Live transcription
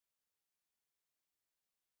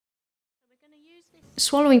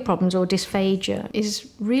Swallowing problems or dysphagia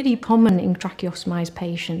is really common in tracheostomized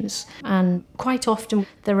patients, and quite often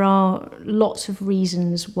there are lots of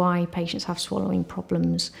reasons why patients have swallowing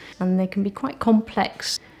problems, and they can be quite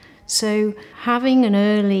complex. So having an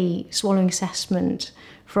early swallowing assessment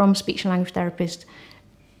from speech and language therapist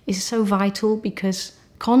is so vital, because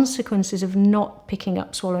consequences of not picking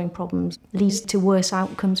up swallowing problems leads to worse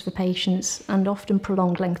outcomes for patients and often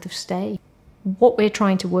prolonged length of stay. What we're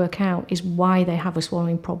trying to work out is why they have a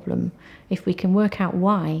swallowing problem. If we can work out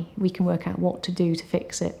why, we can work out what to do to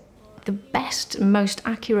fix it. The best and most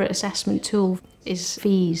accurate assessment tool is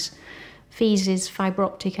FEES. FEES is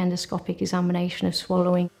Fibreoptic endoscopic examination of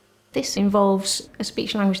swallowing. This involves a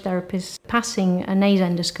speech and language therapist passing a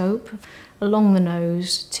nasendoscope along the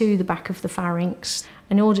nose to the back of the pharynx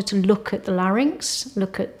in order to look at the larynx,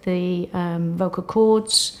 look at the vocal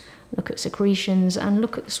cords, look at secretions, and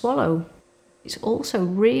look at the swallow. It's also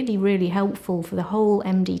really, really helpful for the whole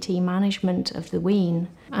MDT management of the wean.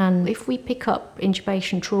 And if we pick up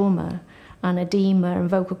intubation trauma and edema and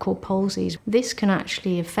vocal cord palsies, this can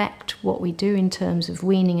actually affect what we do in terms of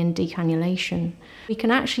weaning and decannulation. We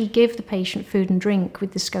can actually give the patient food and drink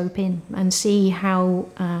with the scope in and see how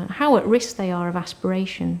at risk they are of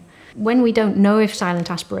aspiration. When we don't know if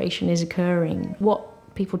silent aspiration is occurring,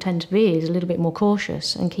 what people tend to be is a little bit more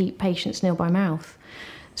cautious and keep patients nil by mouth.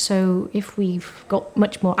 So if we've got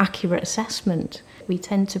much more accurate assessment, we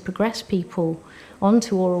tend to progress people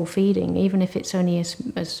onto oral feeding, even if it's only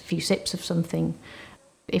a few sips of something.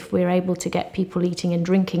 If we're able to get people eating and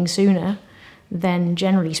drinking sooner, then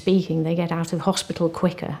generally speaking, they get out of hospital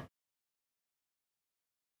quicker.